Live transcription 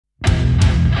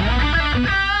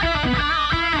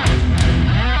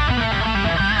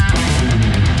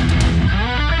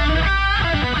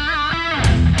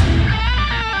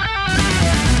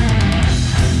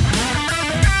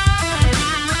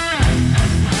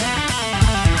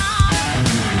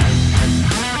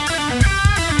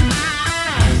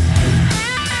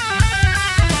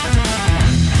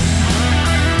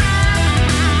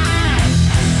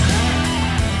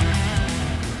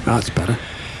that's better.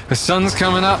 The sun's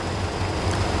coming up.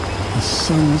 The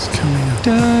sun's coming up.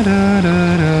 Da, da,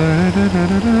 da, da, da,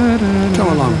 da, da, da, Come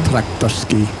along, tractor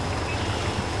ski.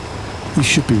 You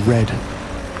should be red.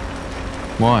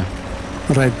 Why?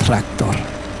 Red tractor.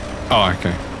 Oh,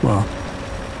 okay. Well.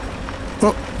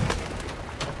 Oh.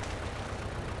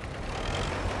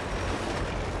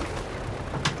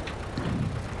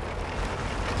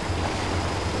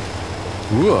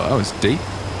 Whoa, that was deep.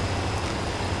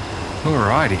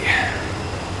 Alrighty.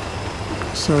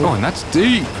 So. Oh, and that's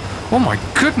deep. Oh my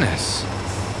goodness.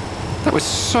 That was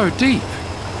so deep.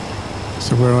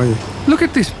 So where are you? Look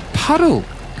at this puddle.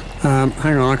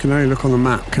 Hang on, I can only look on the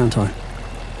map, can't I?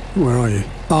 Where are you?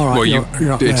 All right, Well, you're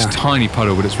up it's there. a tiny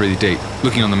puddle, but it's really deep.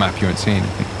 Looking on the map, you won't see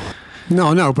anything.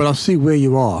 No, but I'll see where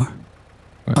you are.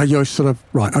 Right. You're sort of...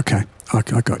 Right, okay. I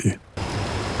got you.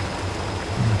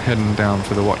 I'm heading down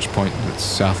for the watch point that's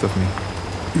south of me.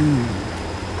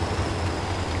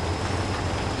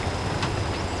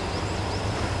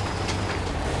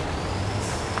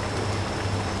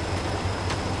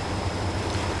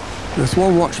 There's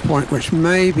one watch point which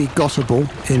may be gottable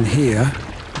in here.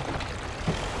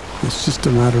 It's just a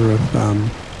matter of...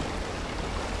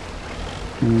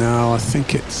 no, I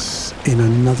think it's in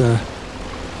another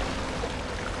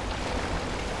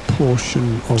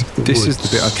portion of the This woods. is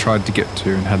the bit I tried to get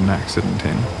to and had an accident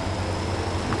in.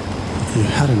 You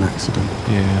had an accident.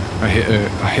 Yeah, I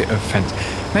hit a fence.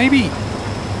 Maybe...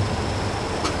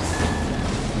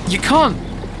 You can't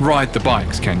ride the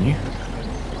bikes, can you?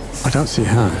 I don't see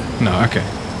how. No, okay.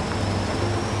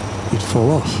 You'd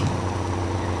fall off.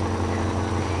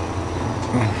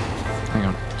 Hang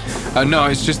on. No,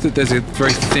 it's just that there's a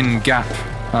very thin gap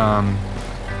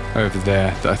over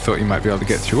there that I thought you might be able to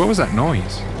get through. What was that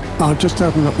noise? I just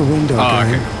opened up the window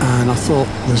again, and I thought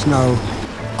there's no...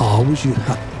 Oh, would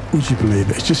you believe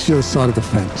it? It's just the other side of the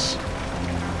fence.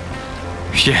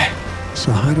 Yeah.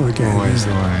 So how do I get Always in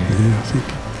the there? way.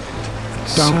 Yeah,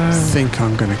 don't think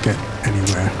I'm going to get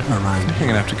anywhere around I'm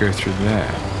going to have to go through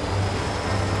there.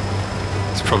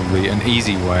 It's probably an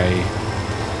easy way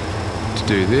to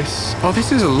do this. Oh,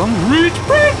 this is a long ridge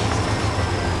bridge!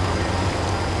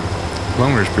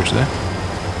 Long ridge bridge there.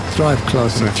 Drive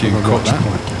closer If to you the caught watch that.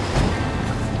 point.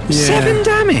 Yeah. 7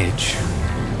 damage!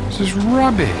 This is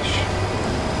rubbish.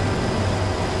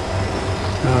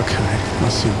 Okay, I'll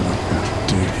see what I'm going to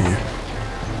do here.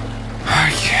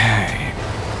 Okay.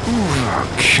 Ooh,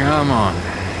 come on.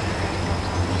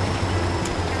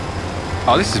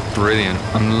 Oh, this is brilliant.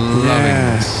 I'm loving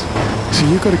this. So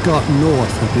you've got to go up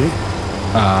north, have you?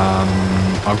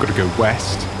 I've got to go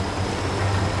west.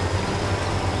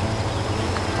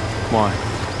 Why?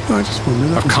 I just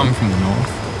wondered. I've come from the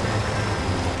north.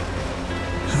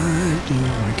 How do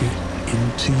I get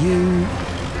into you?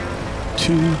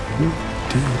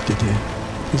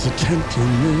 There's a tent in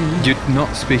there. You're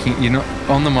not speaking. You're not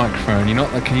on the microphone. You're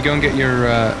not. Can you go and get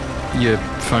your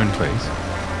phone, please,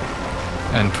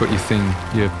 and put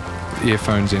your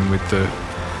earphones in with the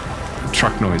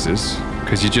truck noises,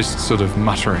 because you're just sort of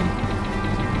muttering,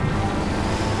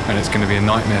 and it's going to be a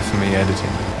nightmare for me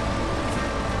editing.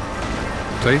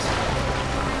 Please.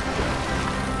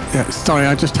 Yeah, sorry,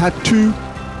 I just had to.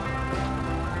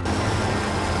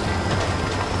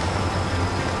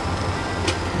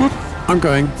 Whoop, I'm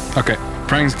going. Okay,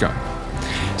 Prang's going.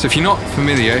 So if you're not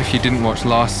familiar, if you didn't watch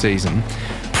last season,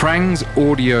 Prang's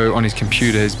audio on his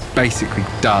computer is basically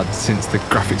dud since the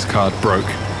graphics card broke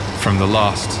from the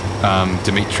last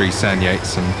Dimitri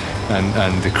Sanyates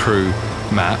and the crew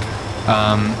map.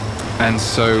 And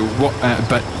so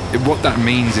what that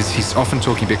means is he's often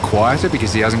talking a bit quieter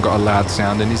because he hasn't got a loud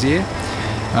sound in his ear.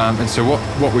 And so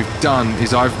what we've done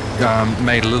is I've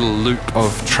made a little loop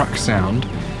of truck sound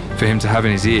for him to have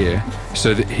in his ear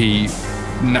so that he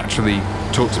naturally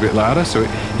talks a bit louder. So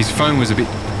his phone was a bit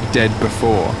dead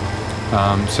before,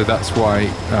 so that's why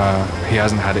he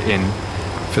hasn't had it in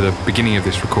for the beginning of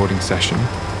this recording session.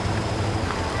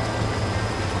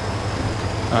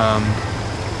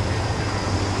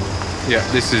 Yeah,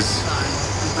 this is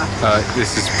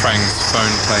Prang's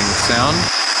phone playing the sound.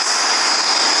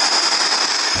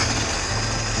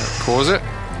 Pause it.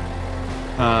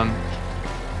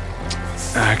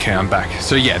 Okay, I'm back.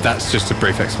 So yeah, that's just a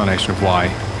brief explanation of why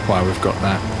we've got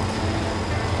that.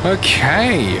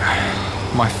 Okay,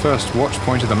 my first watch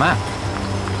point of the map.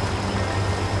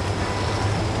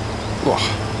 Oh,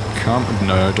 come,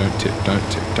 no, don't tip,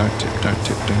 don't tip, don't tip, don't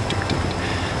tip, don't tip, tip.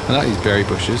 And that is berry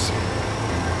bushes.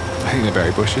 I think they're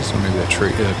berry bushes, or maybe they're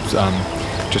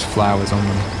just flowers on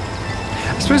them.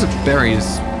 I suppose a berry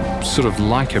is sort of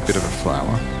like a bit of a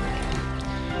flower.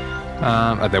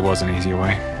 There was an easier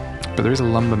way, but there is a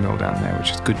lumber mill down there, which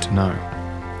is good to know.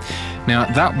 Now,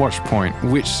 that watch point,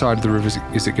 which side of the river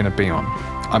is it going to be on?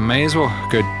 I may as well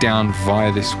go down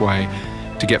via this way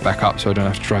to get back up so I don't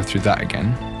have to drive through that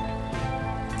again.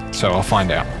 So I'll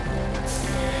find out,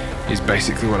 is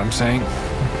basically what I'm saying.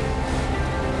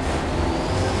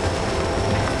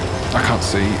 I can't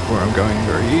see where I'm going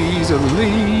very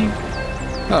easily.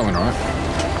 That went alright.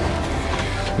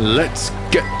 Let's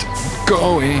get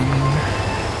going.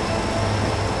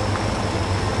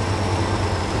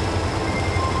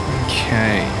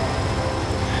 Okay.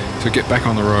 So get back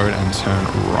on the road and turn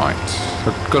right.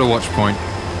 So I've got a watch point.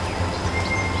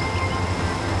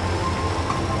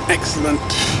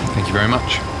 Excellent. Thank you very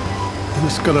much. I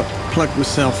just got to plug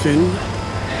myself in.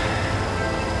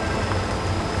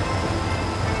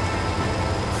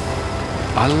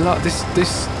 I love this.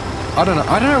 I don't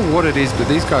know what it is, but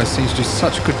these guys seem to do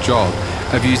such a good job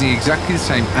of using exactly the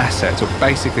same assets, or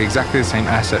basically exactly the same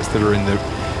assets that are in the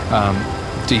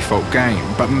default game,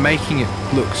 but making it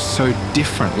look so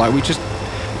different. Like, we just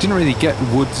didn't really get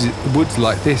woods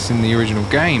like this in the original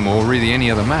game, or really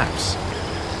any other maps.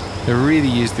 There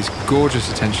really is this gorgeous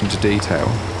attention to detail.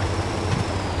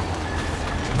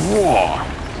 Whoa!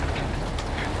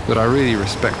 That I really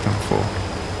respect them for.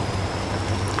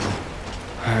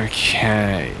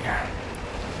 Okay.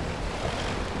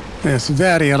 Yes,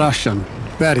 very Russian.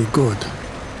 Very good.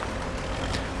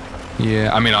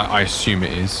 Yeah, I mean, I assume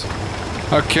it is.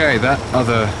 Okay, that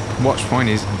other watch point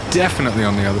is definitely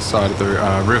on the other side of the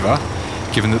river,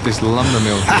 given that this lumber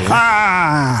mill here...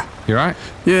 You right?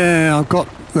 Yeah, I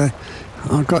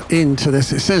got into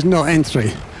this. It says no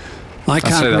entry. I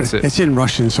can't read it. It's in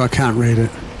Russian, so I can't read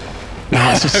it.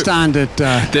 No, it's a standard...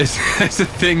 There's a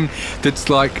thing that's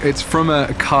like... It's from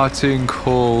a cartoon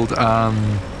called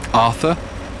Arthur.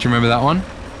 Do you remember that one?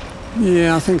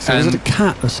 Yeah, I think so. Was it a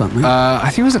cat or something? I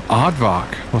think it was an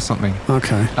aardvark or something.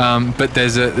 Okay. But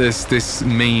there's this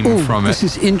meme from it. This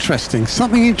is interesting.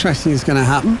 Something interesting is going to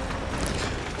happen.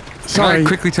 Sorry. Can I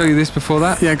quickly tell you this before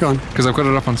that? Yeah, go on. Because I've got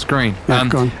it up on screen. Yeah,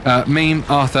 go on. Meme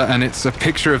Arthur, and it's a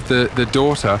picture of the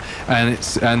daughter, and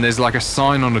there's like a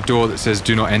sign on the door that says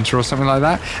 "Do not enter" or something like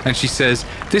that. And she says,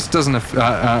 "This doesn't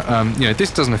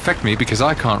this doesn't affect me because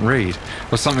I can't read,"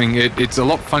 or something. It's a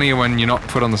lot funnier when you're not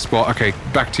put on the spot. Okay,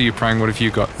 back to you, Prang. What have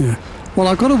you got? Yeah. Well,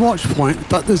 I've got a watch point,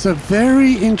 but there's a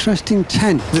very interesting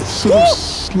tent that's sort of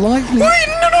slightly... Wait,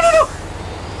 no!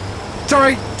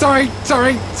 Sorry.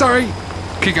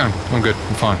 Keep going. I'm good.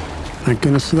 I'm fine. Thank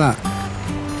goodness for that.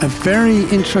 A very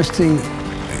interesting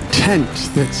tent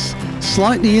that's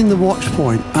slightly in the watch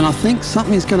point, and I think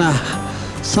something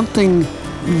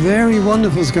very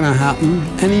wonderful is going to happen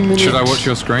any minute. Should I watch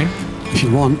your screen? If you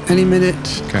want. Any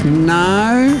minute. Okay.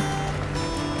 No.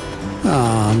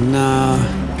 Oh, no.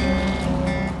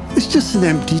 It's just an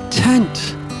empty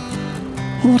tent.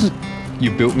 What a... You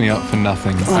built me up for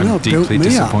nothing. I know, I'm deeply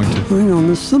disappointed. Hang on,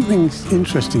 there's something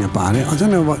interesting about it. I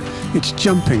don't know what... It's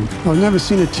jumping. I've never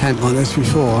seen a tent like this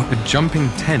before. A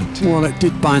jumping tent? Well, it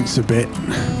did bounce a bit.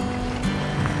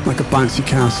 Like a bouncy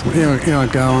castle. Here I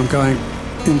go. I'm going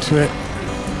into it.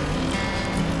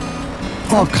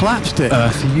 Oh, I've collapsed it. What on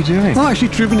earth are you doing? Oh, actually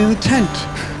driven in the tent.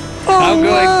 Oh, I'm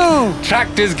going... whoa!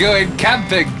 Tractor's going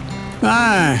camping.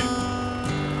 Ah.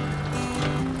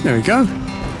 There we go.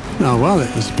 Oh, well, it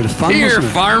was a bit of fun, Here, wasn't it?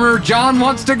 Farmer John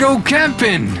wants to go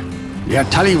camping. Yeah,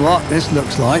 tell you what this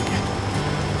looks like.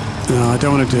 No, I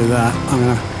don't want to do that.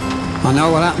 I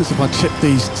know what happens if I tip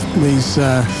these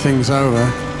things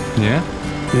over. Yeah?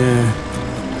 Yeah.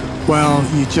 Well,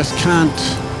 you just can't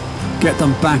get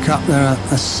them back up there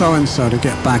a so-and-so to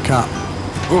get back up.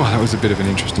 Oh, that was a bit of an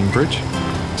interesting bridge.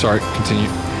 Sorry, continue.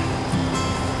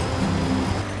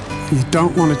 You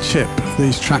don't want to chip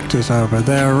these tractors over.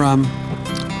 They're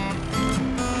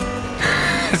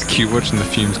It's cute watching the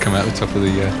fumes come out the top of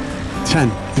the...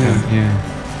 tent. Yeah.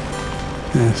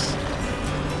 Yes.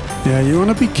 Yeah, you want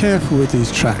to be careful with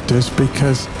these tractors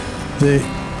because the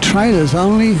trailers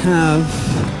only have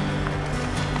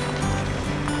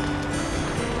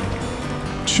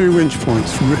 2 winch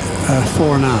points,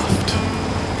 fore and aft.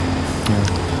 Yeah.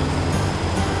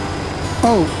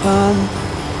 Oh,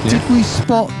 did we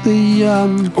spot the...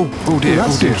 oh dear,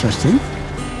 that's interesting.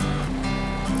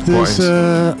 There's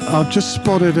I've just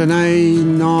spotted an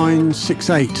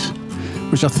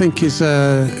A968, which I think is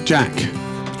a Jack.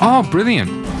 Oh, brilliant.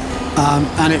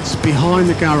 And it's behind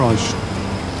the garage.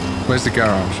 Where's the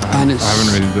garage? I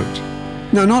haven't really looked.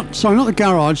 No, not the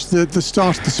garage, the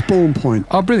start of the spawn point.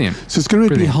 Oh, brilliant. So it's going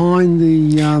to be behind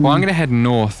the... Well, I'm going to head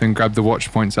north and grab the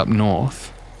watch points up north.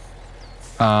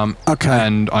 Okay.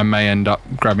 And I may end up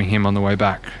grabbing him on the way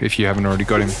back if you haven't already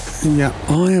got him. Yeah,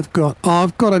 I've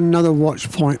got another watch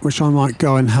point which I might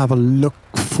go and have a look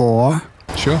for.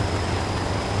 Sure.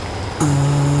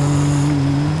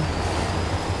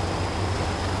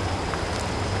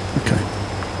 Okay.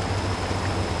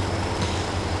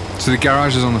 So the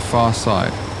garage is on the far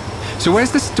side. So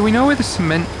where's this? Do we know where the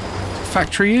cement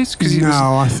factory is? Because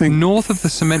no, I think north of the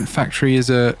cement factory is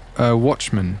a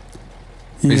watchman.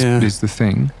 Yeah. Is the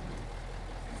thing.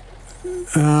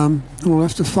 We'll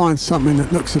have to find something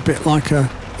that looks a bit like a...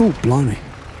 Oh, blimey.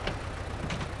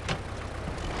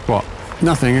 What?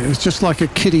 Nothing. It was just like a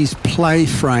kiddie's play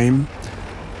frame.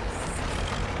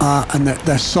 And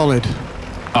they're solid.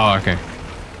 Oh, okay.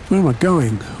 Where am I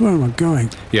going? Where am I going?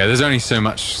 Yeah, there's only so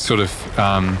much sort of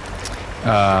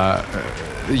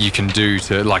you can do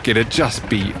to, like, it'd just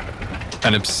be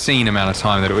an obscene amount of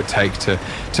time that it would take to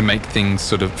make things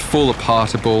sort of fall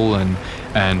apartable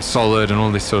and solid and all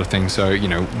this sort of thing. So, you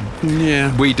know,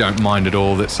 yeah, we don't mind at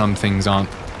all that some things aren't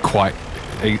quite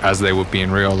as they would be in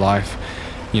real life.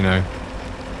 You know,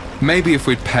 maybe if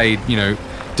we'd paid, you know,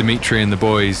 Dimitri and the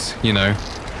boys, you know,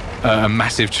 a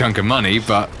massive chunk of money,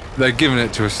 but they're giving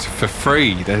it to us for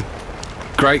free. They're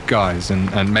great guys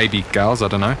and maybe girls, I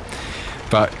don't know,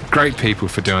 but great people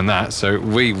for doing that, so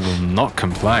we will not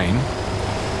complain.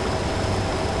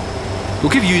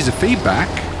 We'll give you user feedback,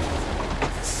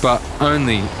 but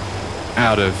only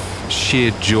out of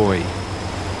sheer joy.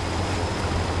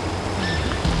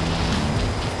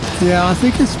 Yeah, I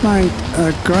think it's made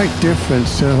a great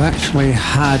difference to have actually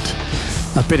had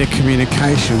a bit of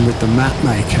communication with the map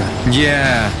maker.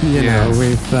 Yeah, you know,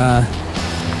 with I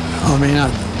mean,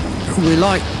 we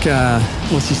like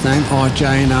what's his name,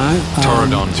 RJ now.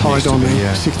 Torridon,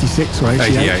 yeah. 66 or 88.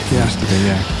 88 yeah. used to be,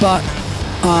 yeah. But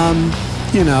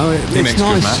you know, it's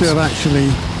nice to have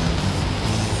actually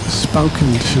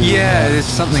spoken to. Yeah, there's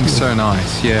something so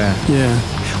nice. Yeah. Yeah.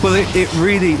 Well, it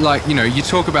really, like, you know, you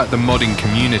talk about the modding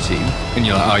community and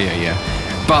you're like, oh yeah, yeah.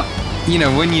 But, you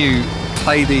know, when you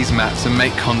play these maps and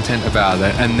make content about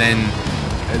it, and then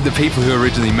the people who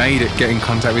originally made it get in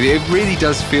contact with you, it really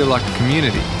does feel like a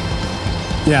community.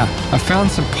 Yeah. I found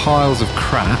some piles of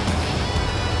crap,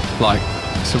 like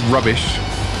some rubbish,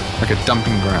 like a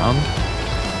dumping ground.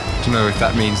 I don't know if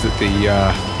that means that the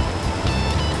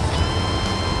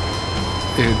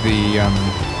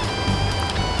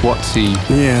Watsy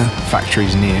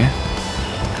factory's near.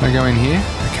 Can I go in here?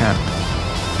 I can.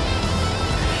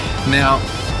 Now,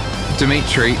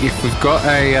 Dimitri, if we've got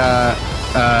a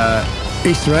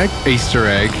Easter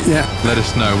egg, yeah, let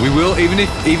us know. We will, even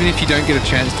if you don't get a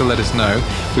chance to let us know,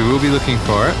 we will be looking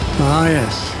for it. Ah,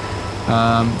 yes.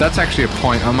 That's actually a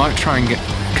point. I might try and get,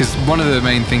 because one of the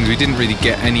main things, we didn't really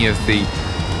get any of the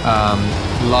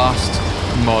last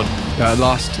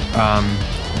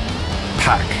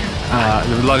pack,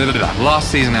 last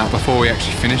season out before we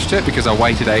actually finished it, because I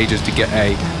waited ages to get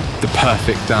the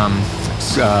perfect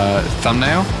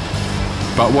thumbnail.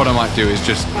 But what I might do is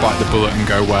just bite the bullet and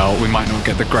go, well, we might not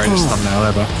get the greatest thumbnail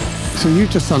ever. So you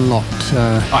just unlocked...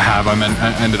 I have. I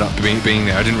ended up being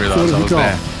there. I didn't realise I was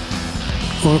there.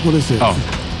 What is it? Oh.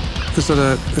 Is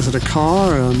it a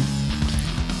car?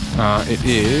 It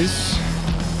is...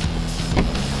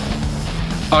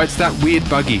 Oh, it's that weird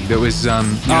buggy that was the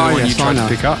one you tried to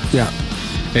pick up. Yeah.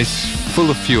 It's full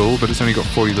of fuel, but it's only got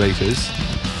 40 litres.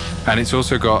 And it's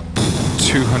also got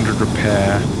 200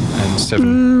 repair and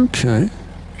 7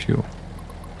 fuel.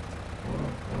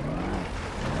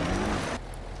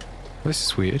 This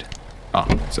is weird. Oh,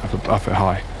 it's up at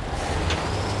high.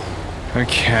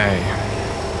 Okay.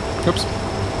 Oops.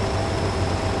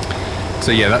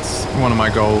 So yeah, that's one of my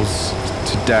goals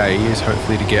today, is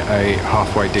hopefully to get a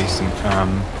halfway decent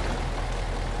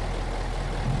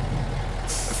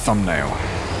thumbnail.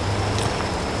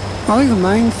 I think the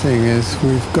main thing is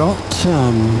we've got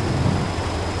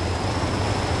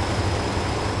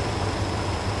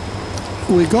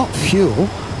fuel.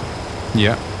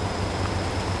 Yeah.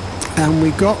 And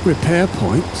we got repair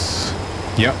points.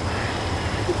 Yep.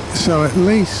 So at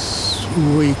least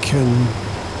we can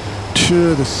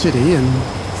tour the city and...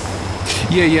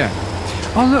 Yeah.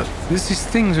 Oh look, there's these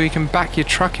things where you can back your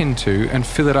truck into and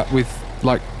fill it up with,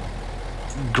 like,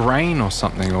 grain or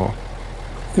something, or...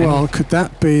 Well, could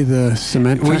that be the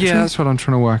cement factory? Well, yeah, that's what I'm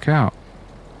trying to work out.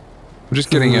 I'm just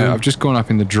getting I've just gone up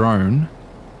in the drone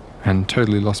and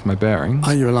totally lost my bearings.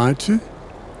 Are you allowed to?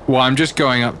 Well, I'm just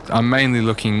going up. I'm mainly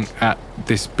looking at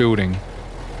this building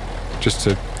just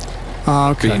to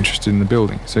be interested in the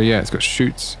building. So yeah, it's got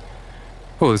chutes.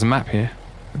 Oh, there's a map here.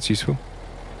 That's useful.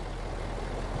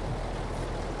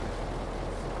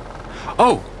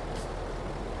 Oh,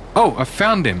 I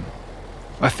found him,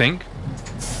 I think.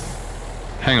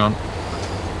 Hang on.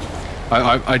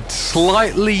 I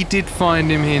slightly did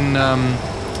find him in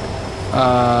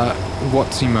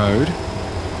Watsy mode.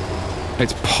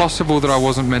 It's possible that I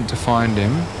wasn't meant to find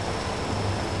him.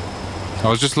 I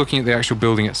was just looking at the actual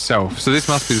building itself. So this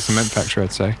must be the cement factory,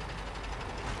 I'd say.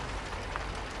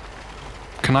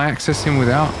 Can I access him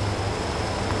without?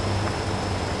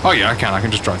 Oh yeah, I can. I can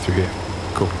just drive through here.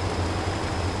 Cool.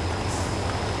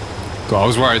 Cool. I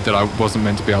was worried that I wasn't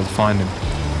meant to be able to find him.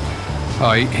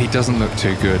 Oh, he doesn't look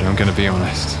too good, I'm going to be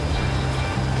honest.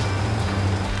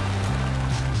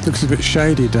 Looks a bit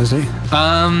shady, does he?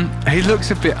 He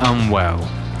looks a bit unwell,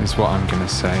 is what I'm going to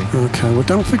say. Okay, well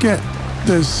don't forget,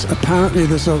 there's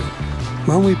a...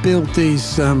 When we build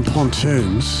these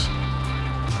pontoons,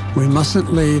 we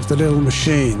mustn't leave the little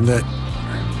machine that...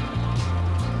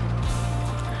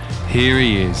 Here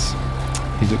he is.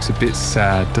 He looks a bit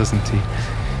sad, doesn't he?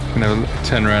 I'm going to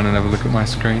turn around and have a look at my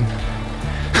screen.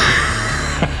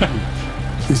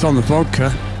 He's on the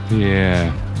vodka.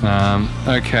 Yeah.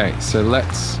 Okay, so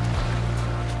let's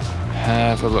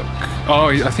have a look. Oh,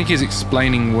 I think he's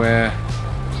explaining where...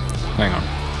 Hang on.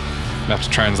 I have to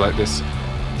translate this.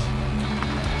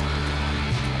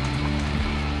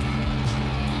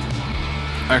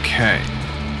 Okay.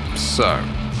 So.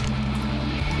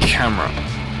 Camera.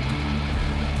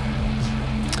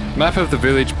 Map of the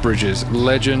village bridges.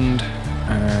 Legend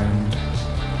and...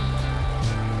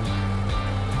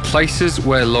 Places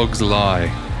where logs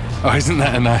lie. Oh, isn't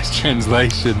that a nice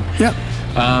translation? Yep.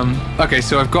 Okay,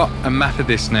 so I've got a map of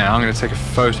this now. I'm going to take a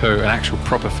photo, an actual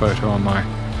proper photo on my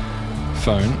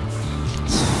phone.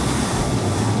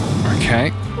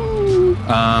 Okay.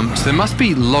 So there must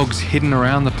be logs hidden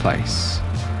around the place.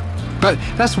 But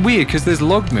that's weird, because there's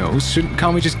log mills.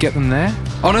 Can't we just get them there?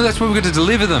 Oh no, that's where we're going to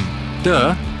deliver them.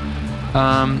 Duh.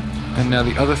 And now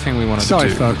the other thing we want to do... Sorry,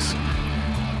 folks.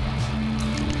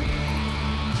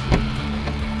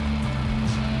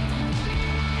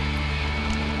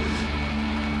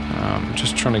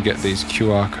 Just trying to get these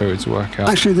QR codes work out.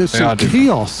 Actually, there's some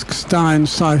kiosks down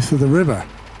south of the river.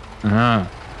 Ah.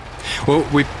 Well,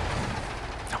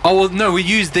 Oh, well, no, we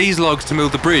use these logs to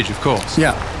build the bridge, of course.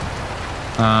 Yeah.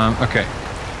 Okay.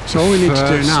 So all we need to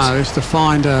do now is to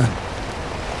find a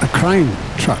crane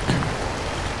truck.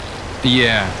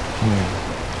 Yeah.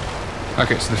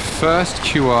 Okay, so the first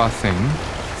QR thing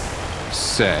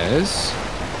says...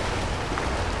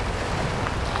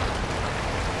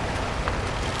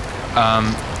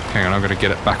 hang on, I'm going to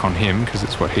get it back on him because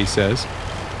it's what he says.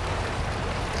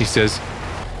 He says,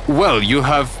 well,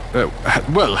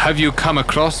 have you come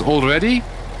across already?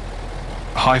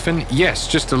 Hyphen, yes,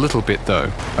 just a little bit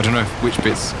though. I don't know which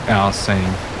bit's ours saying,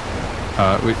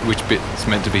 which bit's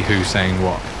meant to be who saying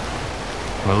what.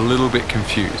 I'm a little bit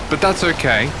confused, but that's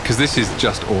okay because this is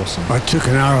just awesome. I took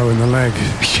an arrow in the leg.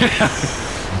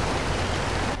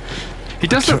 He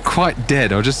does look quite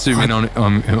dead. I'll just zoom in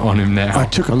on him now. I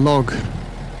took a log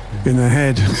in the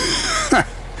head.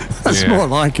 That's more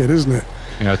like it, isn't it?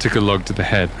 Yeah, I took a log to the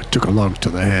head. I took a log to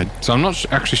the head. So I'm not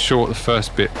actually sure what the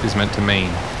first bit is meant to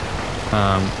mean.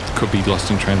 Could be lost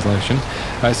in translation.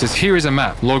 It says, here is a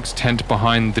map. Logs tent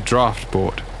behind the draft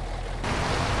board.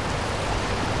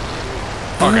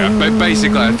 Okay, but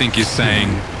basically I think he's saying,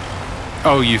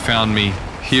 oh, you found me.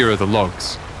 Here are the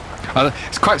logs.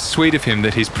 It's quite sweet of him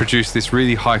that he's produced this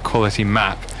really high quality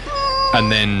map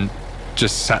and then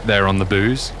just sat there on the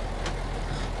booze.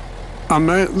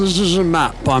 This is a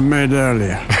map I made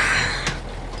earlier.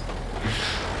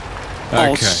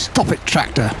 Okay. Oh, stop it,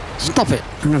 tractor. Stop it.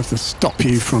 I'm going to have to stop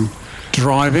you from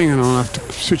driving and I'll have to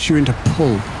switch you into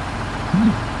pull.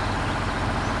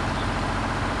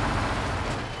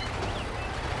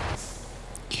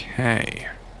 Okay.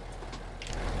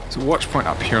 So watch point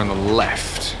up here on the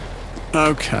left.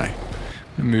 Okay.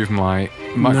 Move my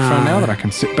microphone now that I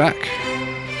can sit back.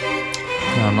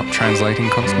 I'm not translating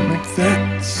constantly.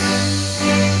 That's...